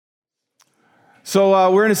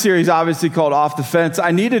So we're in a series, obviously, called Off the Fence.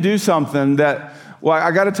 I need to do something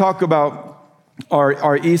I got to talk about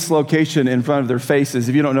our East location in front of their faces.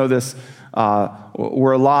 If you don't know this,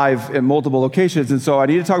 we're live at multiple locations, and so I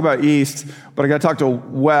need to talk about East, but I got to talk to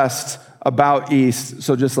West about East,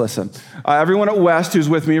 so just listen. Everyone at West who's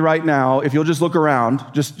with me right now, if you'll just look around,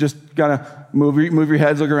 just kind of move your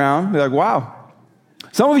heads, look around, be like, wow.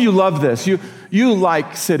 Some of you love this. You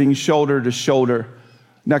like sitting shoulder to shoulder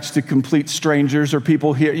next to complete strangers or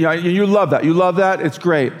people here. You love that. You love that. It's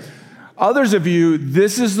great. Others of you,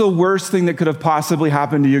 this is the worst thing that could have possibly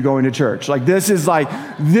happened to you going to church. This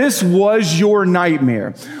was your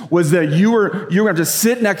nightmare, was that you were going to have to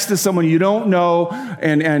sit next to someone you don't know,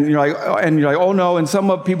 and you're like, oh no, and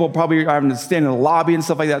some people probably are having to stand in the lobby and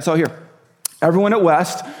stuff like that. So here, everyone at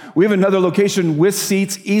West, we have another location with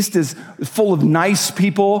seats. East is full of nice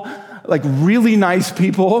people, like really nice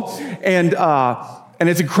people, and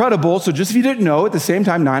it's incredible. So just if you didn't know, at the same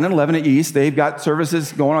time, 9 and 11 at East, they've got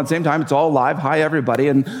services going on at the same time. It's all live. Hi, everybody.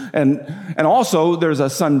 And also, there's a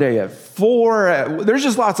Sunday at 4. There's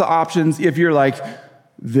just lots of options if you're like,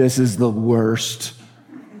 this is the worst.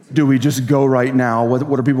 Do we just go right now?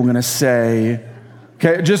 What are people going to say?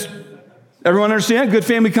 Okay, just everyone understand? Good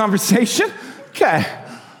family conversation? Okay.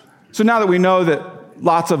 So now that we know that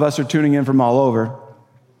lots of us are tuning in from all over,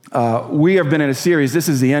 we have been in a series. This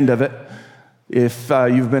is the end of it. If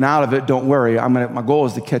you've been out of it, don't worry. My goal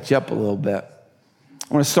is to catch you up a little bit. I'm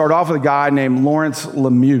going to start off with a guy named Lawrence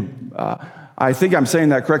Lemieux. I think I'm saying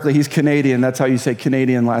that correctly. He's Canadian. That's how you say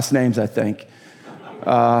Canadian last names, I think.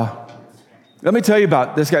 Let me tell you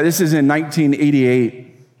about this guy. This is in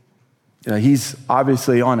 1988. He's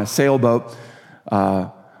obviously on a sailboat.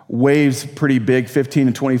 Waves pretty big, 15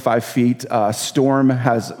 to 25 feet. Storm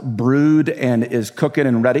has brewed and is cooking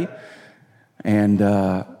and ready. And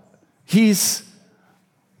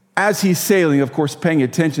as he's sailing, of course, paying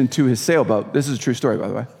attention to his sailboat. This is a true story, by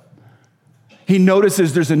the way. He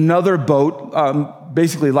notices there's another boat,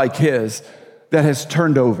 basically like his, that has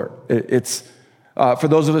turned over. It's for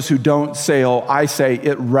those of us who don't sail, I say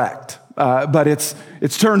it wrecked, but it's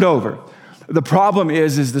turned over. The problem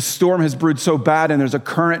is the storm has brewed so bad, and there's a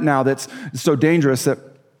current now that's so dangerous that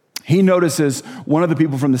he notices one of the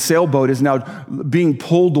people from the sailboat is now being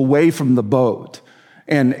pulled away from the boat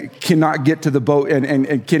and cannot get to the boat and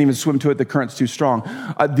can't even swim to it. The current's too strong.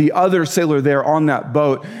 The other sailor there on that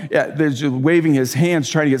boat, there's just waving his hands,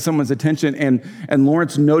 trying to get someone's attention, and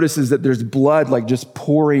Lawrence notices that there's blood just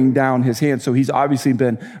pouring down his hands, so he's obviously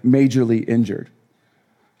been majorly injured.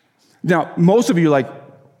 Now, most of you are like,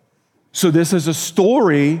 so this is a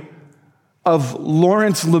story of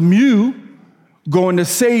Lawrence Lemieux going to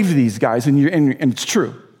save these guys, and it's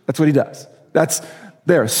true. That's what he does. That's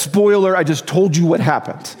there. Spoiler, I just told you what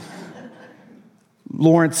happened.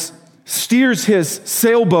 Lawrence steers his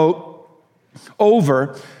sailboat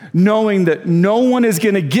over, knowing that no one is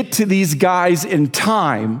going to get to these guys in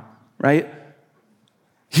time, right?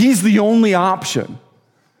 He's the only option.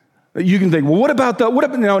 You can think, well, what about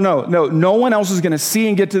no one else is going to see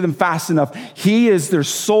and get to them fast enough. He is their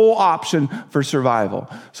sole option for survival.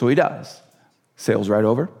 So he does. Sails right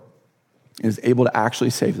over and is able to actually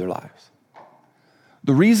save their lives.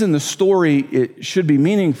 The reason the story it should be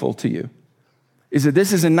meaningful to you is that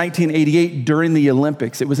this is in 1988 during the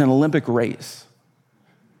Olympics. It was an Olympic race.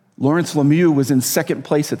 Lawrence Lemieux was in second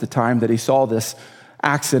place at the time that he saw this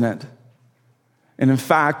accident. And in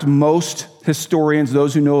fact, most historians,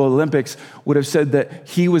 those who know Olympics, would have said that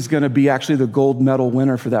he was going to be actually the gold medal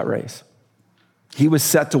winner for that race. He was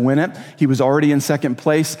set to win it. He was already in second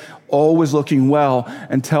place. All was looking well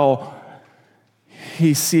until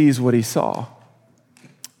he sees what he saw.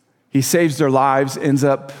 He saves their lives, ends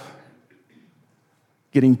up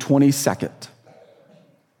getting 22nd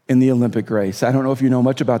in the Olympic race. I don't know if you know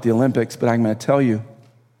much about the Olympics, but I'm going to tell you,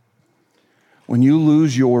 when you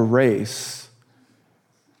lose your race,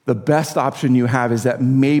 the best option you have is that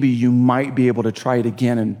maybe you might be able to try it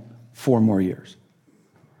again in 4 more years.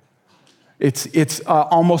 It's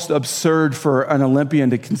almost absurd for an Olympian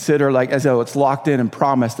to consider as though it's locked in and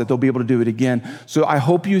promised that they'll be able to do it again. So I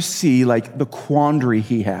hope you see the quandary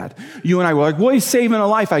he had. You and I were like, well, he's saving a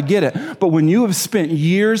life. I get it. But when you have spent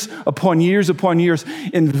years upon years upon years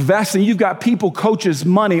investing, you've got people, coaches,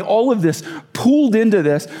 money, all of this pooled into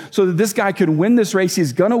this so that this guy can win this race.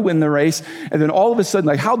 He's going to win the race. And then all of a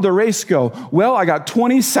sudden, how'd the race go? Well, I got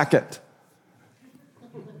 22nd.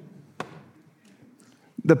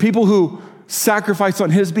 The people who sacrifice on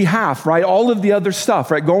his behalf, right? All of the other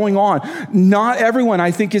stuff, right? Going on. Not everyone,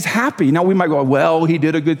 I think, is happy. Now we might go, well, he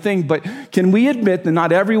did a good thing, but can we admit that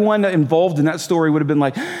not everyone involved in that story would have been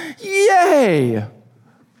like, yay,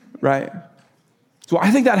 right? So I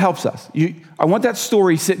think that helps us. I want that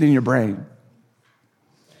story sitting in your brain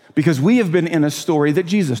because we have been in a story that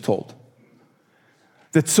Jesus told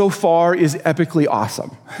that so far is epically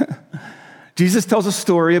awesome. Jesus tells a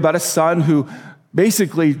story about a son who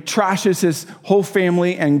basically trashes his whole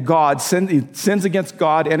family and God, sins against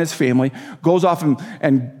God and his family, goes off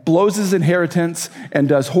and blows his inheritance and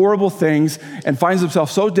does horrible things and finds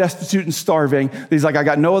himself so destitute and starving that he's like, I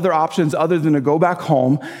got no other options other than to go back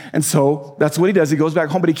home. And so that's what he does. He goes back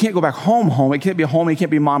home, but he can't go back home. It can't be home. It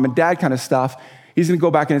can't be mom and dad kind of stuff. He's going to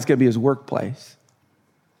go back and it's going to be his workplace.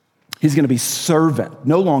 He's going to be servant,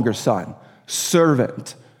 no longer son,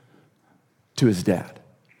 servant to his dad.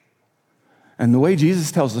 And the way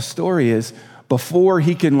Jesus tells the story is before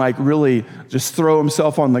he can really just throw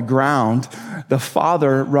himself on the ground, the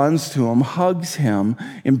father runs to him, hugs him,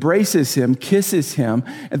 embraces him, kisses him,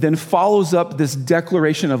 and then follows up this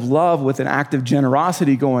declaration of love with an act of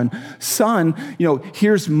generosity going, son,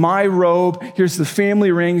 here's my robe, here's the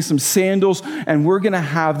family ring, some sandals, and we're going to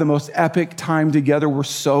have the most epic time together. We're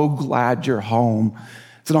so glad you're home.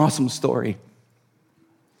 It's an awesome story.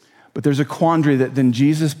 But there's a quandary that then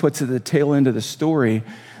Jesus puts at the tail end of the story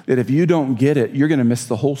that if you don't get it, you're going to miss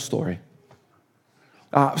the whole story.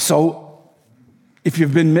 So if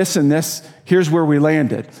you've been missing this, here's where we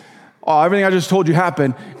landed. Everything I just told you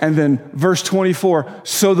happened. And then verse 24,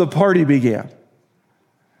 so the party began.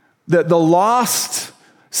 The lost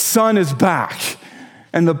son is back.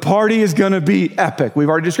 And the party is going to be epic. We've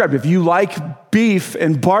already described it. If you like beef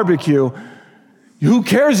and barbecue, who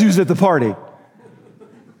cares who's at the party?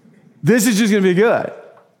 This is just going to be good.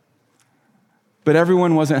 But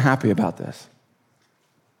everyone wasn't happy about this.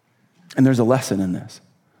 And there's a lesson in this.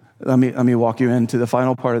 Let me walk you into the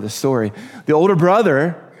final part of the story. The older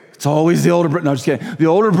brother, it's always the older brother. No, I'm just kidding. The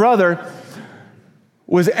older brother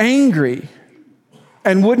was angry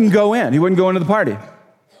and wouldn't go in. He wouldn't go into the party.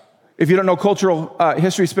 If you don't know cultural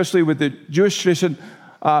history, especially with the Jewish tradition,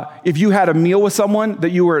 if you had a meal with someone that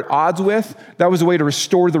you were at odds with, that was a way to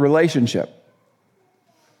restore the relationship.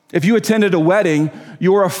 If you attended a wedding,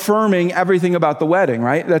 you're affirming everything about the wedding,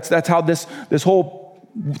 right? That's how this whole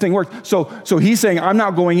thing worked. So he's saying, I'm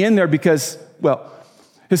not going in there because,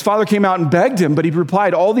 his father came out and begged him, but he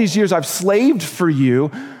replied, all these years I've slaved for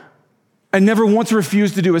you and never once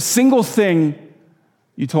refused to do a single thing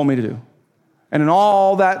you told me to do. And in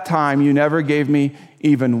all that time, you never gave me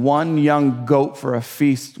even one young goat for a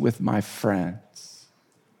feast with my friends.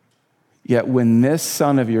 Yet when this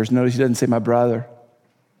son of yours, notice he doesn't say my brother,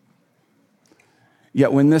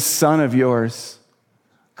 yet when this son of yours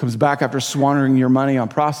comes back after squandering your money on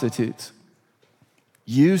prostitutes,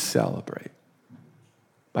 you celebrate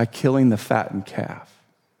by killing the fattened calf.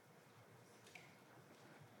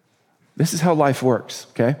 This is how life works,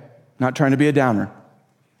 okay? Not trying to be a downer.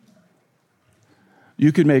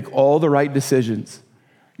 You can make all the right decisions.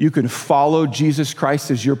 You can follow Jesus Christ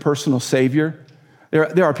as your personal Savior.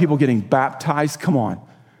 There are people getting baptized. Come on.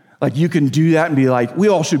 You can do that and be like, we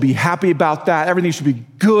all should be happy about that. Everything should be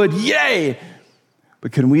good. Yay!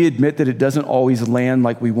 But can we admit that it doesn't always land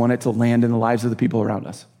like we want it to land in the lives of the people around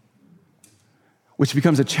us? Which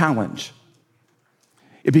becomes a challenge.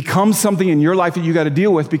 It becomes something in your life that you got to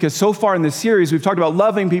deal with because so far in this series, we've talked about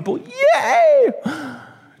loving people. Yay!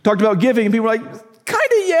 Talked about giving and people are like, kind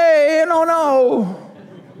of yay, and oh no.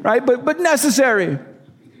 Right? But necessary.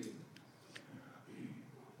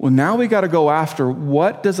 Well, now we got to go after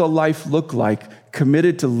what does a life look like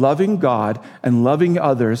committed to loving God and loving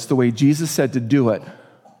others the way Jesus said to do it.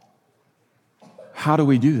 How do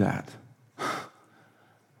we do that?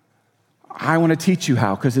 I want to teach you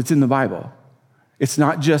how because it's in the Bible. It's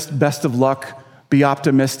not just best of luck, be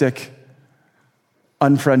optimistic,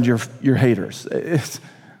 unfriend your haters.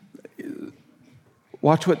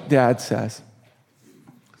 Watch what Dad says.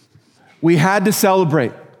 We had to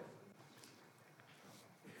celebrate.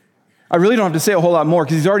 I really don't have to say a whole lot more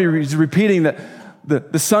because he's repeating that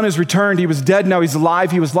the son is returned. He was dead, now he's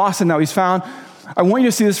alive. He was lost, and now he's found. I want you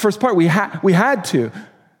to see this first part. We had to.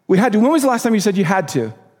 When was the last time you said you had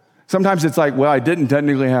to? Sometimes it's like, well, I didn't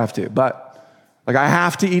technically have to, but I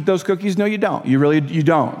have to eat those cookies? No, you don't. You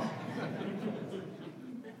don't.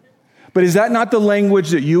 But is that not the language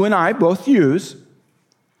that you and I both use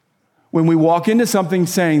when we walk into something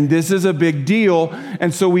saying, this is a big deal,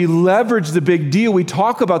 and so we leverage the big deal. We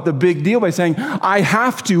talk about the big deal by saying, I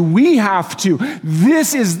have to, we have to.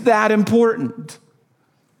 This is that important.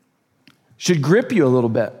 Should grip you a little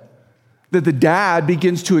bit that the dad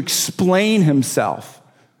begins to explain himself,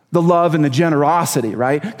 the love and the generosity,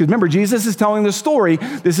 right? Because remember, Jesus is telling the story.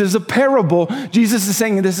 This is a parable. Jesus is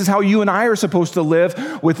saying this is how you and I are supposed to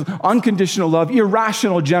live with unconditional love,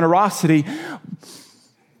 irrational generosity.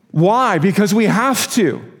 Why? Because we have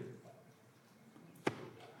to.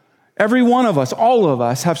 Every one of us, all of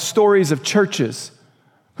us, have stories of churches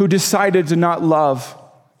who decided to not love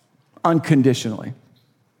unconditionally.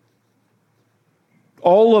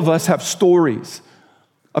 All of us have stories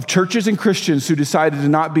of churches and Christians who decided to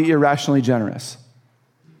not be irrationally generous.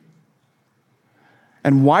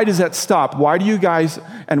 And why does that stop? Why do you guys,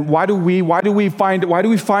 and why do we find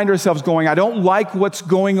ourselves going, I don't like what's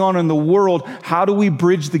going on in the world. How do we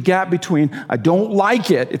bridge the gap between, I don't like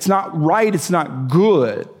it, it's not right, it's not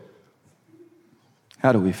good.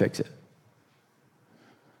 How do we fix it?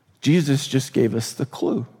 Jesus just gave us the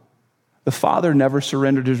clue. The father never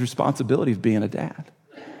surrendered his responsibility of being a dad.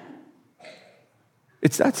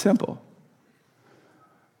 It's that simple.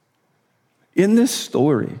 In this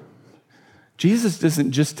story, Jesus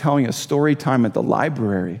isn't just telling a story time at the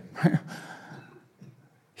library.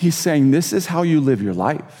 He's saying, this is how you live your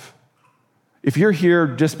life. If you're here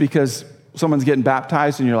just because someone's getting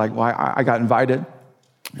baptized and you're like, well, I got invited,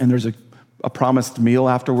 and there's a promised meal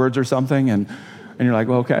afterwards or something, and you're like,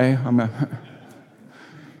 well, okay,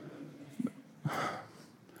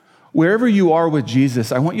 Wherever you are with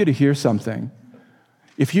Jesus, I want you to hear something.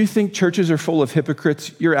 If you think churches are full of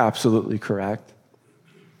hypocrites, you're absolutely correct.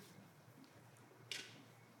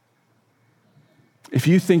 If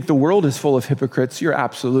you think the world is full of hypocrites, you're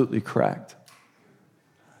absolutely correct.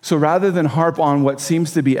 So rather than harp on what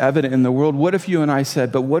seems to be evident in the world, what if you and I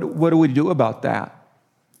said, but what do we do about that?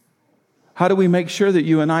 How do we make sure that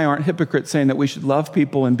you and I aren't hypocrites saying that we should love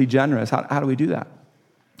people and be generous? How do we do that?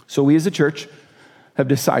 So we as a church have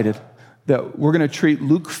decided that we're going to treat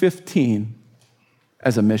Luke 15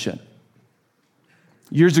 as a mission.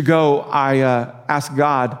 Years ago, I asked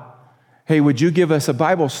God, hey, would you give us a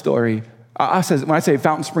Bible story? When I say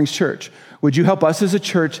Fountain Springs Church, would you help us as a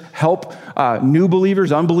church help new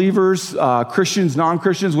believers, unbelievers, Christians,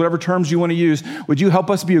 non-Christians, whatever terms you want to use? Would you help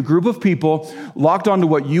us be a group of people locked onto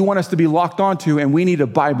what you want us to be locked onto, and we need a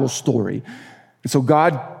Bible story? And so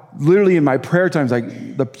God, literally in my prayer times,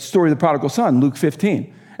 like the story of the prodigal son, Luke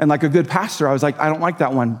 15. And like a good pastor, I was like, I don't like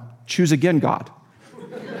that one. Choose again, God.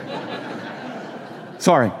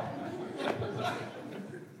 Sorry.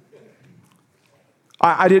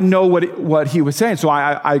 I didn't know what he was saying, so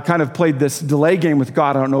I kind of played this delay game with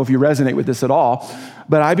God. I don't know if you resonate with this at all,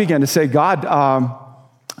 but I began to say, God,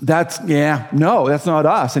 that's not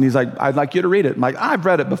us. And he's like, I'd like you to read it. I'm like, I've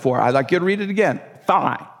read it before. I'd like you to read it again.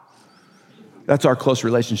 Fine. That's our close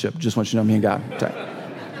relationship. Just want you to know, me and God.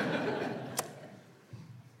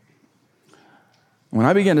 When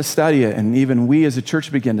I began to study it, and even we as a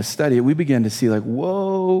church began to study it, we began to see like,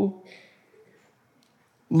 whoa,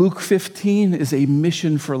 Luke 15 is a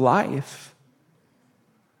mission for life.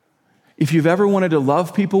 If you've ever wanted to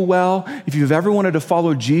love people well, if you've ever wanted to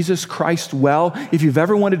follow Jesus Christ well, if you've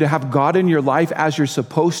ever wanted to have God in your life as you're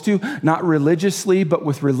supposed to, not religiously, but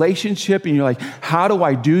with relationship, and you're like, how do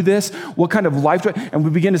I do this? What kind of life do I? And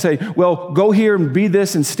we begin to say, well, go here and be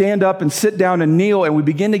this and stand up and sit down and kneel, and we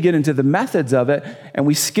begin to get into the methods of it, and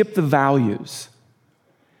we skip the values.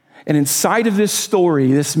 And inside of this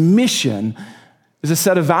story, this mission, is a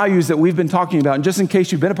set of values that we've been talking about. And just in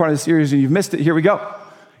case you've been a part of this series and you've missed it, here we go.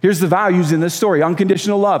 Here's the values in this story.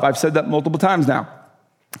 Unconditional love. I've said that multiple times now.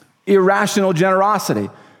 Irrational generosity.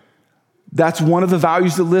 That's one of the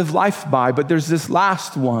values to live life by. But there's this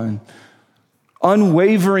last one.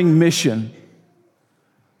 Unwavering mission.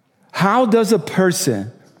 How does a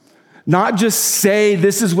person not just say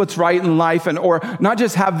this is what's right in life, or not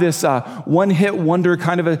just have this one-hit wonder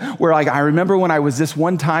kind of where like, I remember when I was this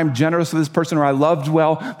one time generous to this person, or I loved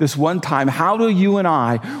well this one time. How do you and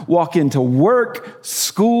I walk into work,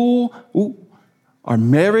 school, our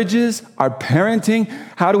marriages, our parenting?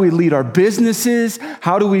 How do we lead our businesses?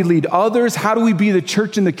 How do we lead others? How do we be the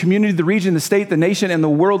church in the community, the region, the state, the nation, and the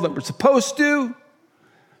world that we're supposed to?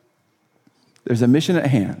 There's a mission at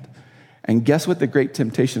hand. And guess what the great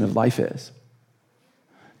temptation of life is?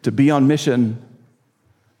 To be on mission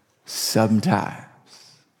sometimes.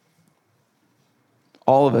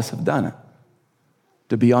 All of us have done it.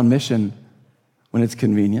 To be on mission when it's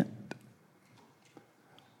convenient,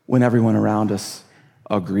 when everyone around us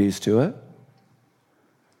agrees to it.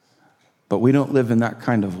 But we don't live in that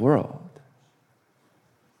kind of world.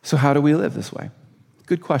 So how do we live this way?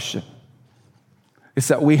 Good question. It's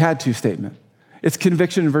that we had two statements. It's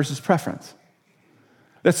conviction versus preference.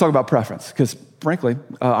 Let's talk about preference, because frankly,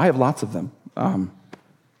 I have lots of them.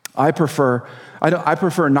 I prefer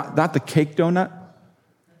not the cake donut,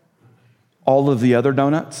 all of the other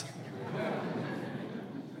donuts.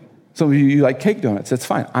 Some of you like cake donuts. That's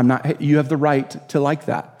fine. You have the right to like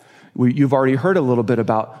that. You've already heard a little bit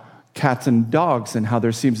about cats and dogs and how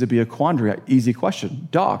there seems to be a quandary. Easy question.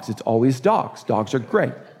 Dogs, it's always dogs. Dogs are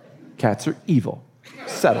great. Cats are evil.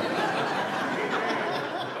 Settle.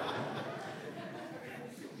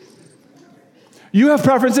 You have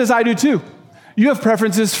preferences, I do too. You have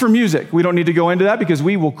preferences for music. We don't need to go into that because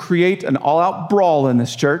we will create an all-out brawl in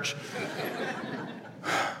this church.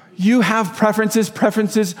 You have preferences.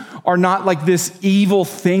 Preferences are not like this evil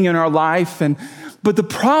thing in our life. But the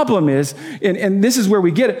problem is, and this is where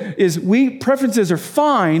we get it, is preferences are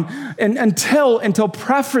fine until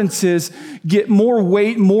preferences get more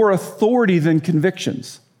weight, more authority than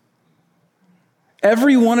convictions.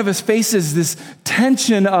 Every one of us faces this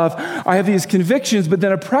tension of, I have these convictions, but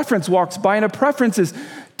then a preference walks by, and a preference is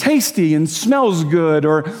tasty and smells good,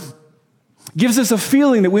 or gives us a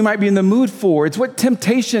feeling that we might be in the mood for. It's why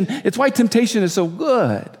temptation is so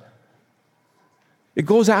good. It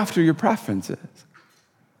goes after your preferences.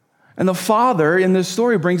 And the father in this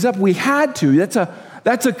story brings up, we had to. That's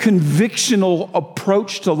a convictional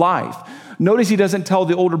approach to life. Notice he doesn't tell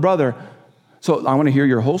the older brother, so I want to hear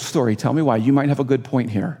your whole story. Tell me why. You might have a good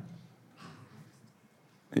point here.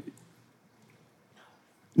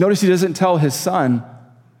 Notice he doesn't tell his son,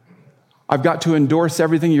 I've got to endorse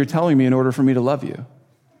everything you're telling me in order for me to love you.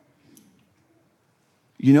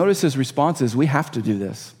 You notice his response is, we have to do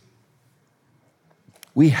this.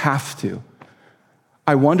 We have to.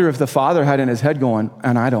 I wonder if the father had in his head going,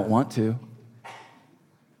 and I don't want to.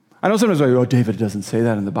 I know sometimes like, David doesn't say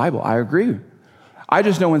that in the Bible. I agree. I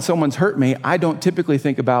just know when someone's hurt me, I don't typically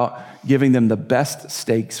think about giving them the best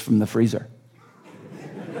steaks from the freezer.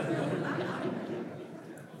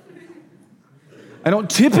 I don't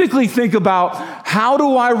typically think about how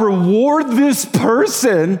do I reward this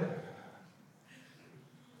person.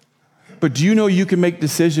 But do you know you can make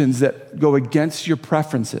decisions that go against your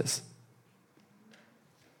preferences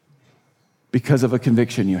because of a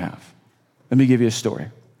conviction you have? Let me give you a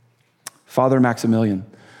story. Father Maximilian,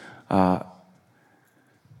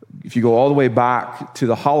 if you go all the way back to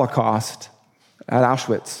the Holocaust at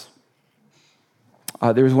Auschwitz,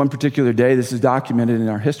 there was one particular day, this is documented in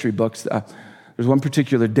our history books, there's one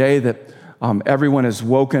particular day that everyone is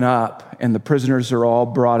woken up and the prisoners are all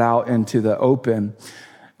brought out into the open.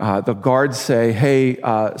 The guards say, hey,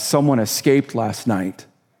 someone escaped last night.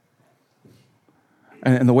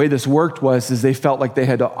 And the way this worked was they felt like they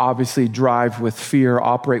had to obviously drive with fear,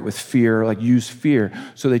 operate with fear, like use fear.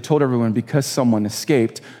 So they told everyone, because someone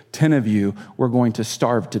escaped, 10 of you were going to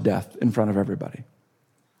starve to death in front of everybody.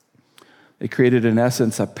 They created, in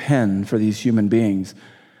essence, a pen for these human beings.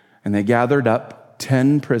 And they gathered up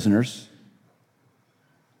 10 prisoners,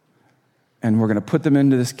 and we're going to put them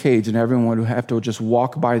into this cage, and everyone would have to just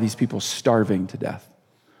walk by these people starving to death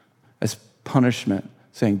as punishment,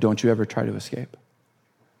 saying, don't you ever try to escape.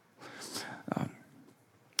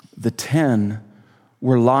 The 10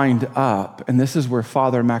 were lined up, and this is where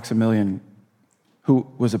Father Maximilian, who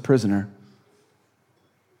was a prisoner,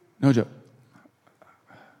 no joke,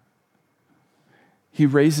 he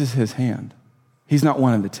raises his hand. He's not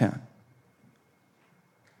one of the 10.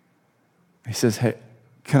 He says, hey,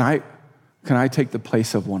 can I take the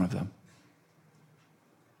place of one of them?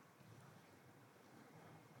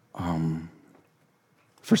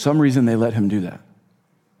 For some reason, they let him do that.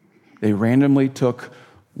 They randomly took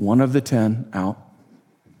one of the 10 out,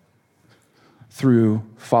 threw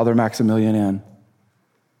Father Maximilian in.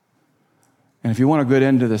 And if you want a good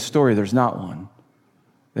end to this story, there's not one.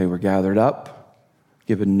 They were gathered up,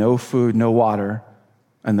 given no food, no water,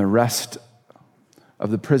 and the rest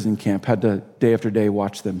of the prison camp had to, day after day,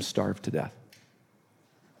 watch them starve to death.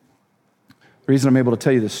 The reason I'm able to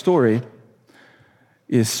tell you this story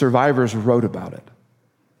is survivors wrote about it.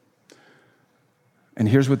 And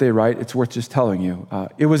here's what they write. It's worth just telling you.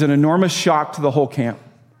 It was an enormous shock to the whole camp.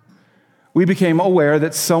 We became aware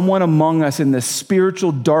that someone among us in the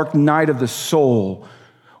spiritual dark night of the soul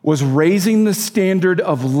was raising the standard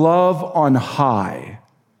of love on high.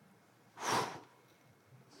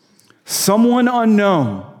 Someone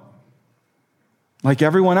unknown, like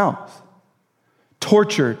everyone else,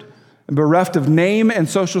 tortured and bereft of name and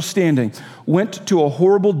social standing, went to a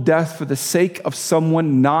horrible death for the sake of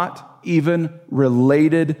someone not even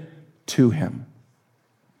related to him.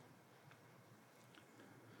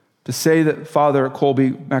 To say that Father Colby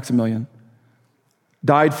Maximilian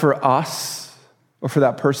died for us or for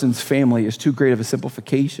that person's family is too great of a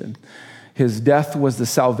simplification. His death was the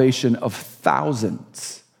salvation of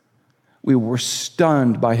thousands. We were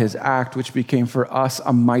stunned by his act, which became for us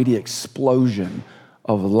a mighty explosion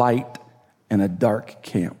of light in a dark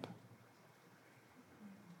camp.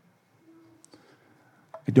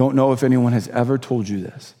 I don't know if anyone has ever told you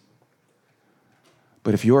this,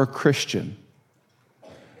 But if you're a Christian,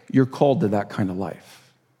 you're called to that kind of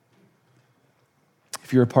life.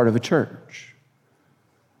 If you're a part of a church,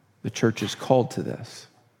 the church is called to this.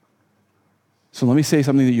 So let me say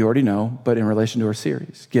something that you already know, but in relation to our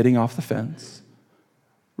series. Getting off the fence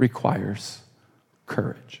requires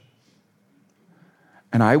courage.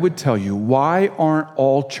 And I would tell you, why aren't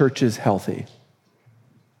all churches healthy?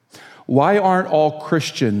 Why aren't all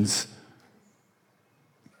Christians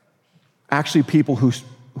actually people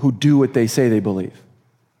who do what they say they believe,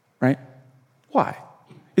 right? Why?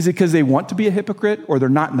 Is it because they want to be a hypocrite or they're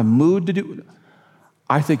not in the mood to do it?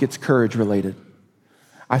 I think it's courage related.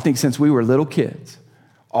 I think since we were little kids,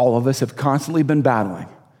 all of us have constantly been battling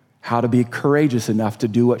how to be courageous enough to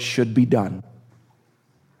do what should be done.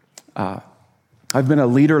 I've been a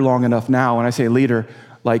leader long enough now. When I say leader,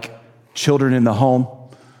 like children in the home.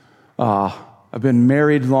 I've been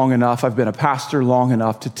married long enough. I've been a pastor long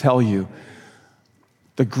enough to tell you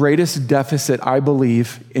the greatest deficit I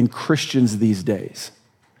believe in Christians these days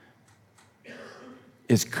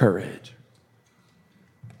is courage.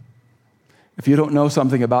 If you don't know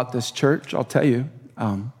something about this church, I'll tell you.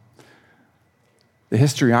 The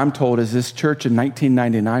history I'm told is this church in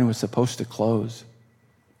 1999 was supposed to close.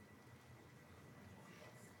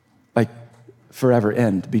 Like forever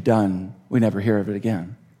end, be done. We never hear of it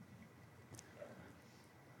again.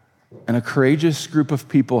 And a courageous group of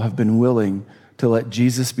people have been willing to let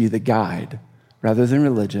Jesus be the guide rather than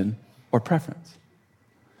religion or preference.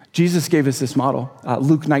 Jesus gave us this model.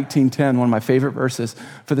 Luke 19:10, one of my favorite verses.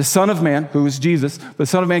 For the Son of Man, who is Jesus, the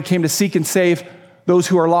Son of Man came to seek and save those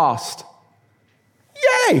who are lost.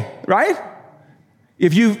 Yay, right?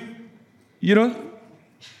 If you don't,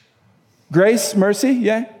 grace, mercy,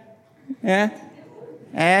 yay?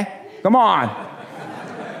 Come on.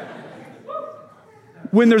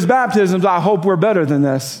 When there's baptisms, I hope we're better than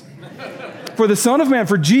this. For the Son of Man,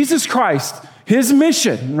 for Jesus Christ, his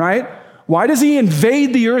mission, right? Why does he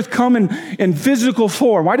invade the earth, come in physical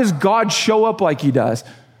form? Why does God show up like he does?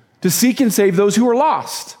 To seek and save those who are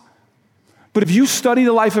lost. But if you study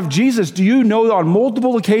the life of Jesus, do you know that on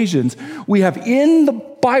multiple occasions, we have in the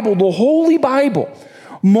Bible, the Holy Bible,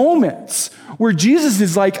 moments where Jesus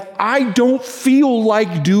is like, I don't feel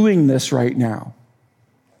like doing this right now.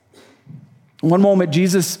 One moment,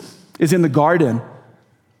 Jesus is in the garden,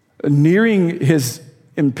 nearing his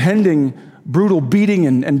impending brutal beating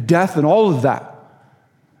and death and all of that.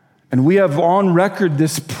 And we have on record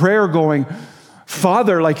this prayer going,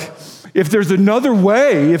 Father, like, if there's another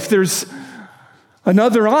way, if there's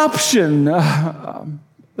another option,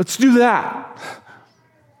 let's do that.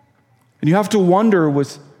 And you have to wonder,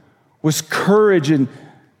 was courage in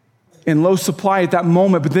low supply at that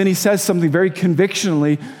moment? But then he says something very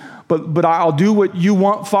convictionally, but I'll do what you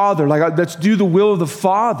want, Father. Like, let's do the will of the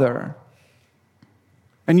Father.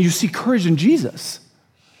 And you see courage in Jesus.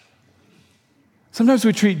 Sometimes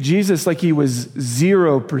we treat Jesus like he was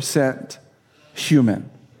 0% human,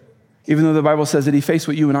 even though the Bible says that he faced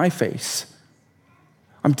what you and I face.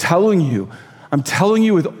 I'm telling you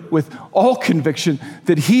with all conviction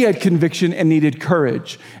that he had conviction and needed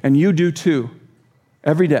courage, and you do too,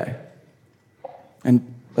 every day.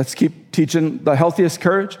 And let's keep teaching the healthiest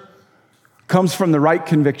courage comes from the right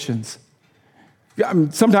convictions.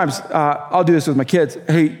 Sometimes I'll do this with my kids.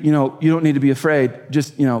 Hey, you don't need to be afraid.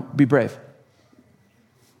 Just, be brave.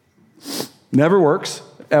 Never works,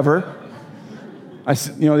 ever.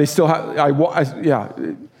 They still have, yeah.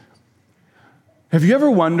 Have you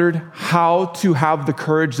ever wondered how to have the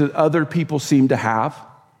courage that other people seem to have?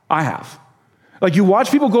 I have. Like, you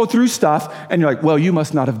watch people go through stuff, and you're like, well, you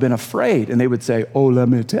must not have been afraid. And they would say, oh, let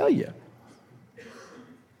me tell you.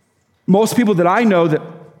 Most people that I know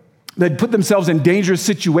that put themselves in dangerous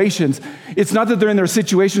situations, it's not that they're in their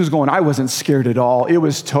situations going, I wasn't scared at all. It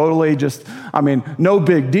was totally just, no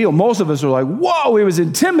big deal. Most of us are like, whoa, it was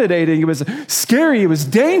intimidating. It was scary. It was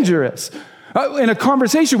dangerous. In a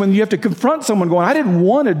conversation when you have to confront someone going, I didn't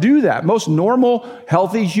want to do that. Most normal,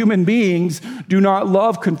 healthy human beings do not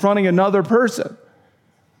love confronting another person.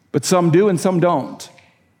 But some do and some don't.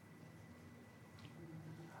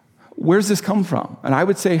 Where's this come from? And I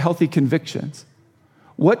would say healthy convictions.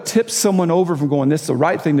 What tips someone over from going, this is the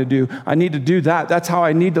right thing to do. I need to do that. That's how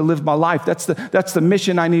I need to live my life. That's the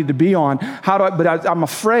mission I need to be on. I'm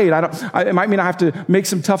afraid. It might mean I have to make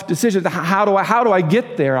some tough decisions. How do I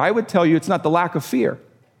get there? I would tell you it's not the lack of fear.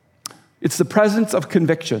 It's the presence of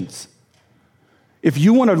convictions. If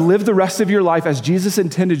you want to live the rest of your life as Jesus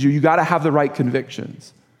intended you got to have the right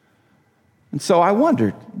convictions. And so I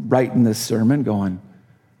wondered, writing this sermon, going,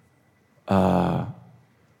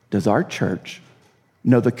 does our church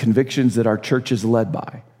know the convictions that our church is led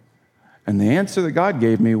by? And the answer that God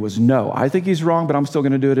gave me was no. I think he's wrong, but I'm still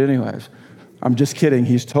going to do it anyways. I'm just kidding.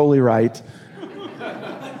 He's totally right.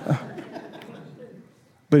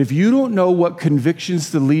 But if you don't know what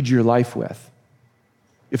convictions to lead your life with,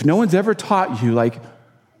 if no one's ever taught you, like,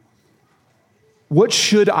 what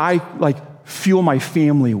should I, fuel my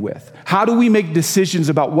family with? How do we make decisions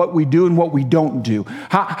about what we do and what we don't do?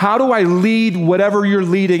 How do I lead whatever you're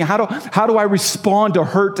leading? How do I respond to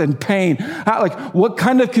hurt and pain? What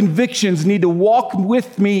kind of convictions need to walk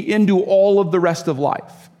with me into all of the rest of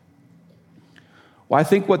life? Well, I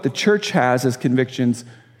think what the church has as convictions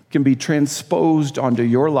can be transposed onto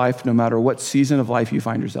your life no matter what season of life you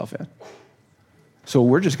find yourself in. So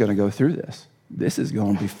we're just going to go through this. This is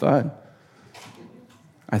going to be fun,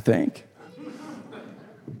 I think.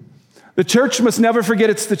 The church must never forget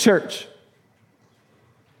it's the church.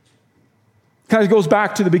 Kind of goes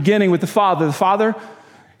back to the beginning with the father. The father,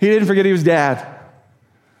 he didn't forget he was dad.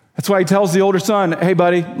 That's why he tells the older son, hey,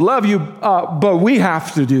 buddy, love you, but we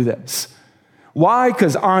have to do this. Why?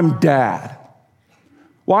 Because I'm dad.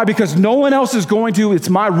 Why? Because no one else is going to. It's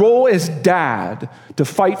my role as dad to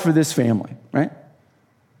fight for this family, right?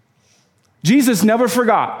 Jesus never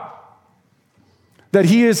forgot that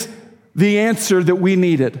he is the answer that we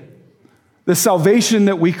needed, the salvation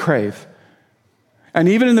that we crave. And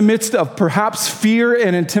even in the midst of perhaps fear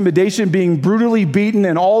and intimidation, being brutally beaten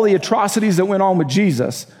and all the atrocities that went on with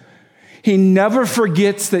Jesus, he never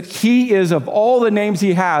forgets that he is, of all the names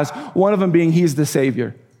he has, one of them being he's the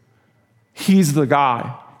Savior. He's the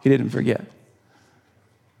guy. He didn't forget.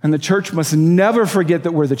 And the church must never forget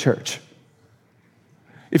that we're the church.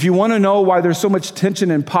 If you want to know why there's so much tension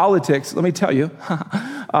in politics, let me tell you.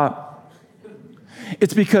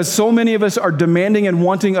 It's because so many of us are demanding and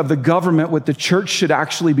wanting of the government what the church should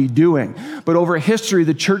actually be doing. But over history,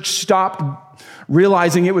 the church stopped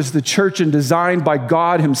realizing it was the church and designed by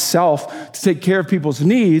God himself to take care of people's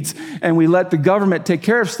needs, and we let the government take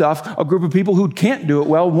care of stuff, a group of people who can't do it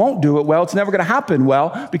well, won't do it well, it's never going to happen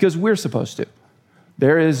well because we're supposed to.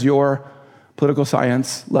 There is your political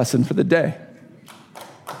science lesson for the day.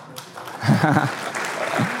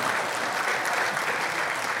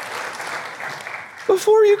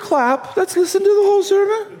 Before you clap, let's listen to the whole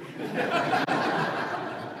sermon.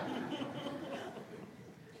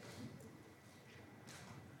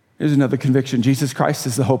 Here's another conviction. Jesus Christ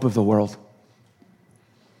is the hope of the world.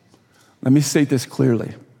 Let me state this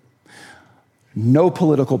clearly. No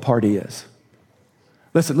political party is.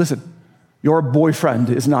 Listen. Your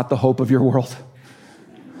boyfriend is not the hope of your world.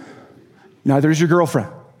 Neither is your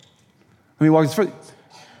girlfriend. Let me walk this through.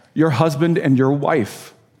 Your husband and your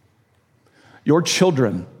wife. Your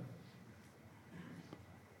children.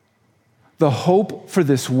 The hope for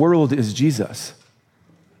this world is Jesus.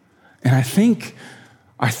 And I think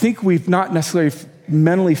we've not necessarily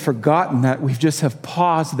mentally forgotten that. We just have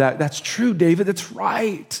paused that. That's true, David. That's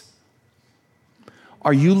right.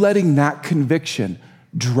 Are you letting that conviction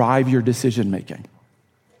drive your decision making?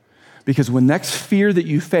 Because when next fear that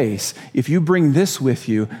you face, if you bring this with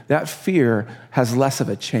you, that fear has less of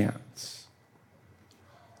a chance.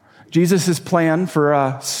 Jesus' plan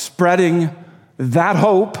for spreading that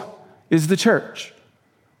hope is the church.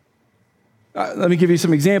 Let me give you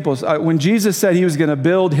some examples. When Jesus said he was going to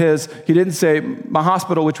build he didn't say, my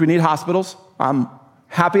hospital, which we need hospitals. I'm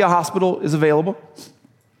happy a hospital is available.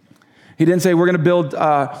 He didn't say we're going to build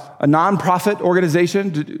a nonprofit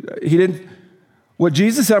organization. What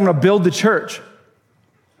Jesus said, I'm going to build the church.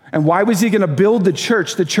 And why was he going to build the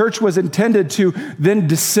church? The church was intended to then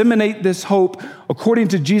disseminate this hope according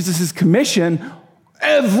to Jesus' commission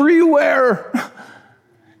everywhere.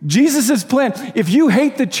 Jesus' plan, if you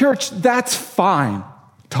hate the church, that's fine.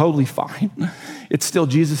 Totally fine. It's still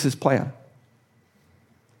Jesus' plan.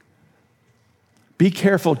 Be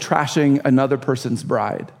careful trashing another person's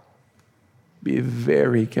bride. Be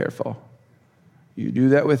very careful. You do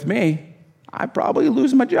that with me, I'd probably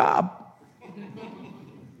lose my job.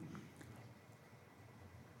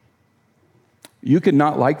 You can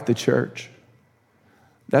not like the church.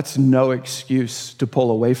 That's no excuse to pull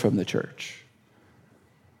away from the church.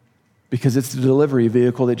 Because it's the delivery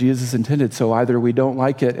vehicle that Jesus intended. So either we don't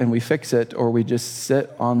like it and we fix it, or we just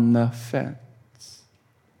sit on the fence.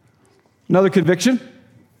 Another conviction,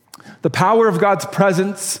 the power of God's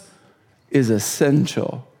presence is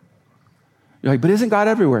essential. You're like, but isn't God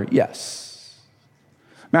everywhere? Yes.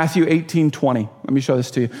 Matthew 18:20. Let me show this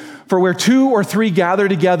to you. For where 2 or 3 gather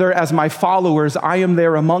together as my followers, I am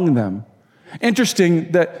there among them.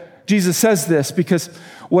 Interesting that Jesus says this, because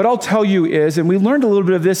what I'll tell you is, and we learned a little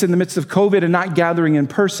bit of this in the midst of COVID and not gathering in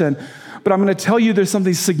person, but I'm going to tell you there's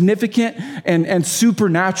something significant and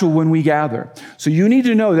supernatural when we gather. So you need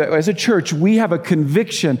to know that as a church, we have a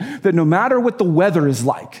conviction that no matter what the weather is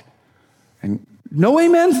like, and no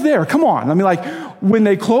amens there, come on. I mean, like, when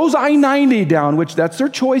they close I-90 down, which that's their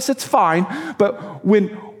choice, it's fine, but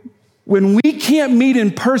when we can't meet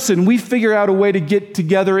in person, we figure out a way to get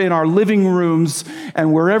together in our living rooms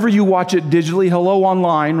and wherever you watch it digitally, hello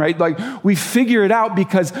online, right? Like, we figure it out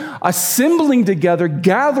because assembling together,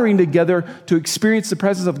 gathering together to experience the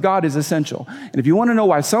presence of God is essential. And if you want to know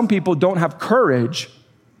why some people don't have courage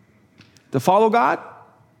to follow God,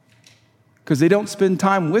 because they don't spend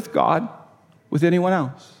time with God with anyone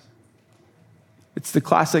else. It's the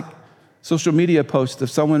classic social media post of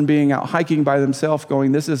someone being out hiking by themselves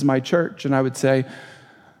going, "This is my church." And I would say,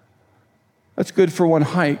 that's good for one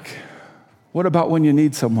hike. What about when you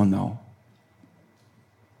need someone, though?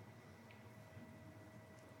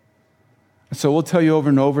 So we'll tell you over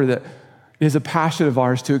and over that it is a passion of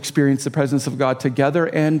ours to experience the presence of God together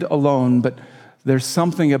and alone, but there's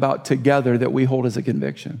something about together that we hold as a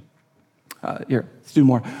conviction. Here, let's do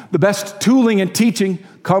more. The best tooling and teaching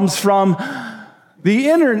comes from the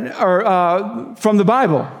internet, or from the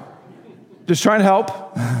Bible. Just trying to help.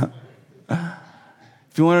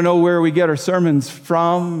 If you want to know where we get our sermons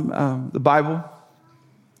from, the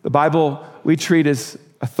Bible we treat as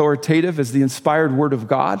authoritative, as the inspired Word of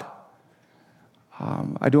God.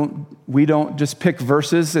 We don't just pick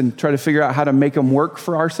verses and try to figure out how to make them work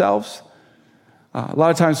for ourselves. A lot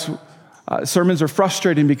of times, sermons are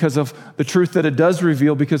frustrating because of the truth that it does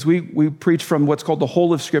reveal, because we preach from what's called the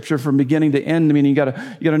whole of Scripture from beginning to end. I mean, you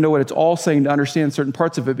gotta know what it's all saying to understand certain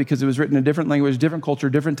parts of it, because it was written in a different language, different culture,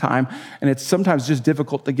 different time, and it's sometimes just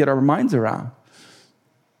difficult to get our minds around.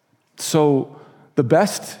 So the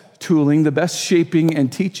best tooling, the best shaping and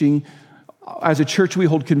teaching, as a church we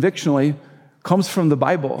hold convictionally, comes from the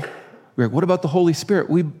Bible. We're like, what about the Holy Spirit?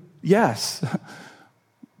 Yes,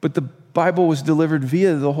 but the Bible was delivered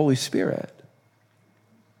via the Holy Spirit.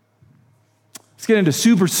 Let's get into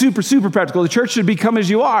super, super, super practical. The church should become as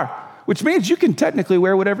you are, which means you can technically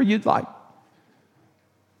wear whatever you'd like.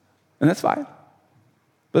 And that's fine.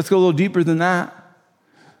 Let's go a little deeper than that.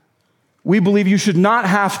 We believe you should not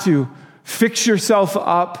have to fix yourself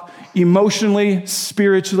up emotionally,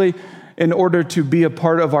 spiritually, in order to be a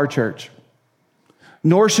part of our church.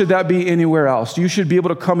 Nor should that be anywhere else. You should be able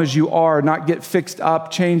to come as you are, not get fixed up,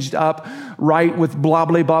 changed up, right, with blah,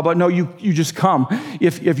 blah, blah, blah. No, you just come.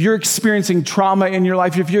 If you're experiencing trauma in your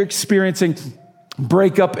life, if you're experiencing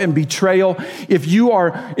breakup and betrayal, if you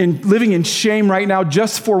are living in shame right now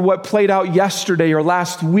just for what played out yesterday or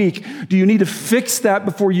last week, do you need to fix that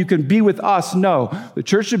before you can be with us? No. The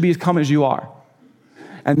church should be come as you are.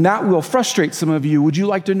 And that will frustrate some of you. Would you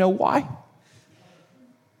like to know why?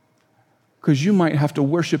 Because you might have to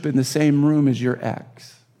worship in the same room as your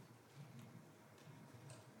ex.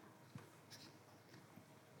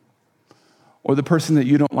 Or the person that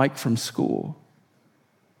you don't like from school.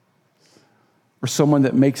 Or someone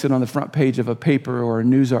that makes it on the front page of a paper or a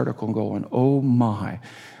news article going, oh my.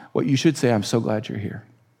 What you should say, I'm so glad you're here.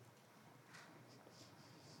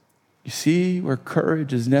 You see where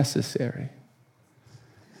courage is necessary.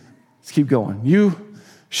 Let's keep going. You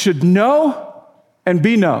should know and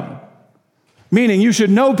be known. Meaning you should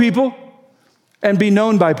know people and be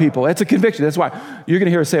known by people. It's a conviction. That's why you're going to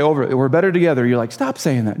hear us say over it, we're better together. You're like, stop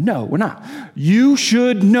saying that. No, we're not. You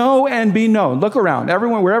should know and be known. Look around.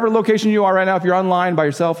 Everyone, wherever location you are right now, if you're online by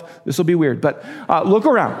yourself, this will be weird, but look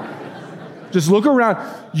around. Just look around.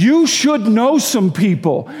 You should know some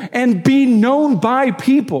people and be known by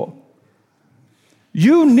people.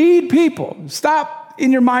 You need people. Stop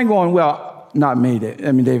in your mind going, well, not me.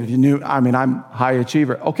 I mean, David, you knew, I'm high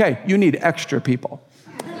achiever. Okay, you need extra people.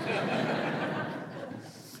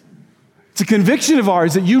 It's a conviction of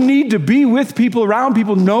ours that you need to be with people, around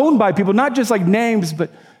people, known by people, not just like names,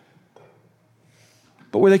 but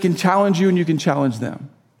where they can challenge you and you can challenge them.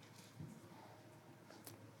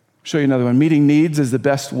 I'll show you another one. Meeting needs is the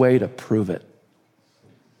best way to prove it.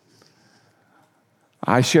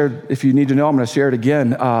 I shared, if you need to know, I'm going to share it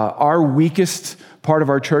again. Our weakest part of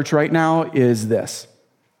our church right now is this.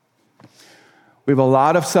 We have a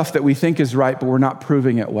lot of stuff that we think is right, but we're not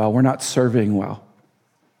proving it well. We're not serving well.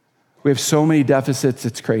 We have so many deficits,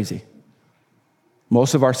 it's crazy.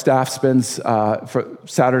 Most of our staff spends for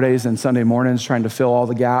Saturdays and Sunday mornings trying to fill all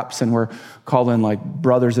the gaps, and we're calling like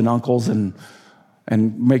brothers and uncles and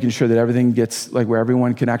making sure that everything gets like where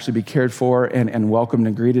everyone can actually be cared for and welcomed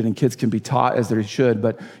and greeted, and kids can be taught as they should.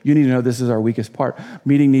 But you need to know this is our weakest part.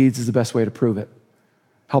 Meeting needs is the best way to prove it.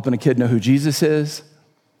 Helping a kid know who Jesus is,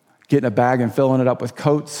 getting a bag and filling it up with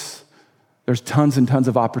coats, There's tons and tons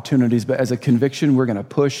of opportunities, but as a conviction, we're going to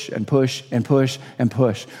push and push and push and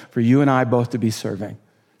push for you and I both to be serving.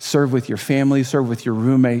 Serve with your family, serve with your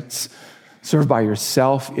roommates, serve by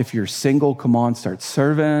yourself. If you're single, come on, start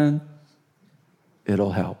serving.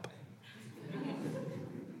 It'll help.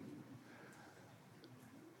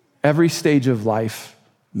 Every stage of life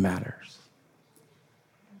matters.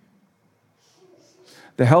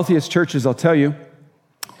 The healthiest churches, I'll tell you,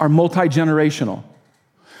 are multi-generational.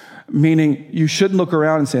 Meaning you shouldn't look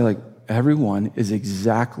around and say, like, everyone is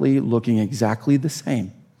looking exactly the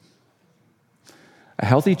same. A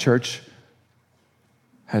healthy church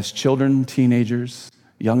has children, teenagers,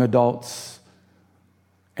 young adults,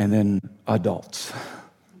 and then adults.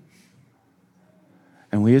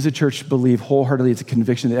 And we as a church believe wholeheartedly, it's a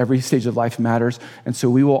conviction that every stage of life matters. And so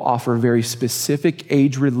we will offer very specific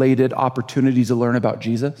age-related opportunities to learn about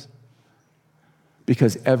Jesus,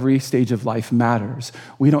 because every stage of life matters.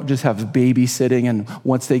 We don't just have babysitting, and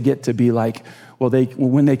once they get to be like,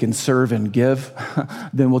 when they can serve and give,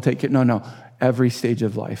 then we'll take it. No, every stage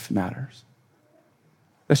of life matters.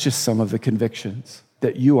 That's just some of the convictions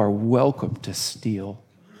that you are welcome to steal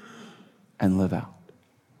and live out.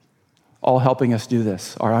 All helping us do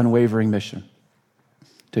this, our unwavering mission,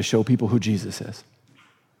 to show people who Jesus is.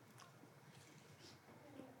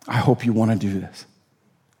 I hope you want to do this.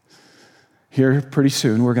 Here, pretty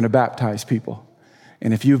soon, we're going to baptize people.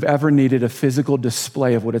 And if you've ever needed a physical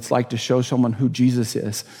display of what it's like to show someone who Jesus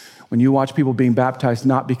is, when you watch people being baptized,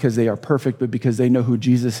 not because they are perfect, but because they know who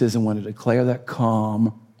Jesus is and want to declare that,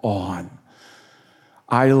 come on.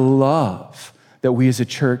 I love that we as a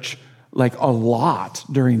church, like a lot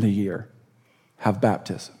during the year, have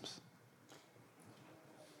baptisms.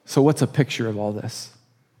 So what's a picture of all this?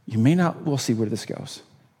 We'll see where this goes.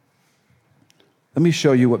 Let me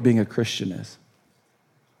show you what being a Christian is.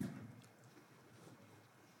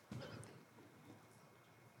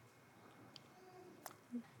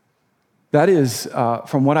 That is,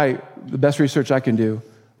 from the best research I can do,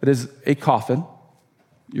 that is a coffin.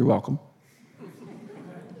 You're welcome.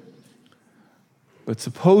 But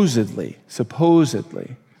supposedly,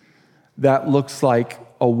 that looks like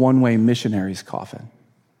a one-way missionary's coffin.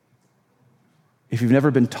 If you've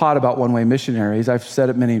never been taught about one-way missionaries, I've said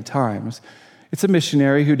it many times, it's a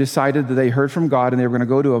missionary who decided that they heard from God and they were going to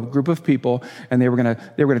go to a group of people and they were going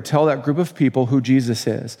to tell that group of people who Jesus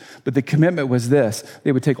is. But the commitment was this: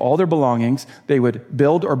 they would take all their belongings, they would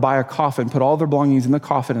build or buy a coffin, put all their belongings in the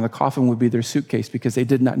coffin, and the coffin would be their suitcase because they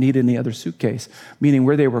did not need any other suitcase, meaning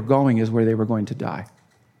where they were going is where they were going to die.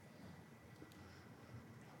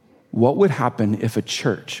 What would happen if a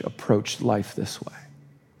church approached life this way?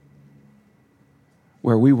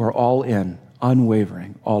 Where we were all in,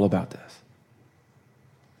 unwavering, all about this.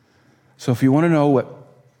 So if you want to know what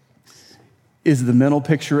is the mental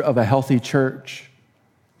picture of a healthy church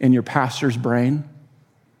in your pastor's brain,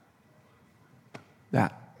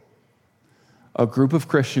 that. A group of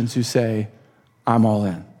Christians who say, I'm all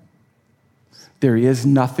in. There is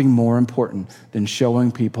nothing more important than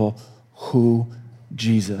showing people who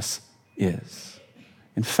Jesus is.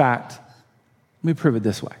 In fact, let me prove it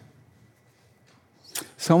this way.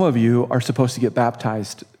 Some of you are supposed to get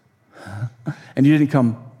baptized, and you didn't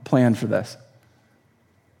come planned for this.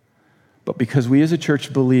 But because we as a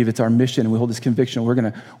church believe it's our mission and we hold this conviction, we're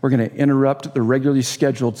gonna interrupt the regularly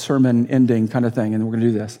scheduled sermon ending kind of thing, and we're gonna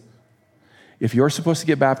do this. If you're supposed to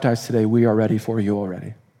get baptized today, we are ready for you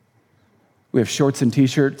already. We have shorts and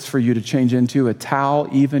t-shirts for you to change into, a towel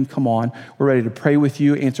even, come on. We're ready to pray with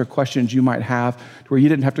you, answer questions you might have, to where you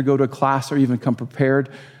didn't have to go to a class or even come prepared.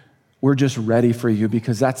 We're just ready for you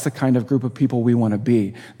because that's the kind of group of people we want to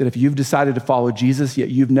be. That if you've decided to follow Jesus, yet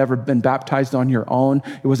you've never been baptized on your own,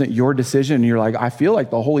 it wasn't your decision, and you're like, I feel like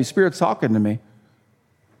the Holy Spirit's talking to me.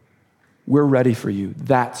 We're ready for you.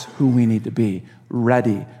 That's who we need to be.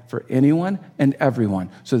 Ready for anyone and everyone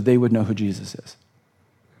so that they would know who Jesus is.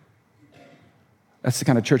 That's the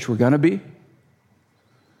kind of church we're going to be.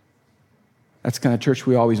 That's the kind of church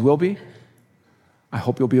we always will be. I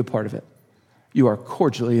hope you'll be a part of it. You are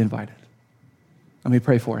cordially invited. Let me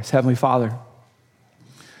pray for us. Heavenly Father,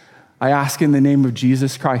 I ask in the name of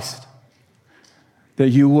Jesus Christ that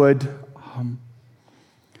you would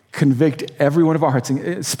convict every one of our hearts,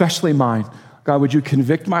 especially mine. God, would you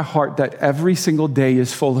convict my heart that every single day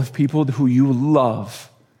is full of people who you love.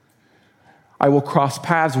 I will cross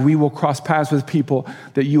paths, we will cross paths with people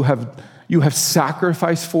that you have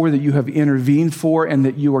sacrificed for, that you have intervened for, and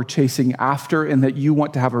that you are chasing after, and that you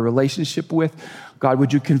want to have a relationship with. God,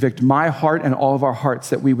 would you convict my heart and all of our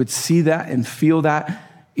hearts that we would see that and feel that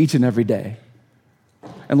each and every day.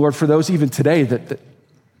 And Lord, for those even today that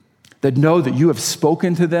that know that you have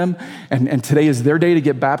spoken to them, and today is their day to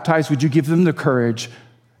get baptized. Would you give them the courage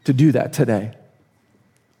to do that today?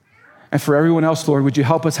 And for everyone else, Lord, would you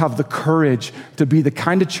help us have the courage to be the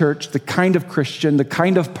kind of church, the kind of Christian, the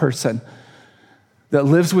kind of person that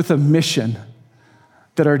lives with a mission,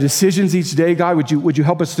 that our decisions each day, God, would you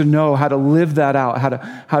help us to know how to live that out,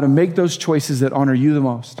 how to make those choices that honor you the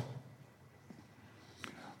most.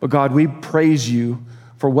 But God, we praise you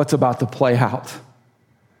for what's about to play out.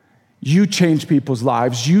 You change people's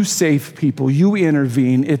lives. You save people. You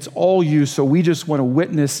intervene. It's all you. So we just want to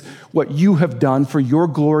witness what you have done for your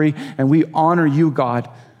glory, and we honor you, God.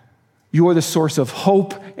 You are the source of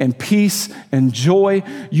hope and peace and joy.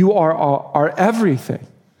 You are our everything.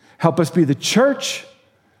 Help us be the church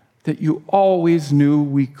that you always knew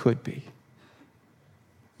we could be.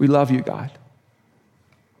 We love you, God.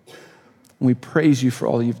 And we praise you for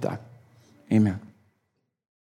all you've done. Amen.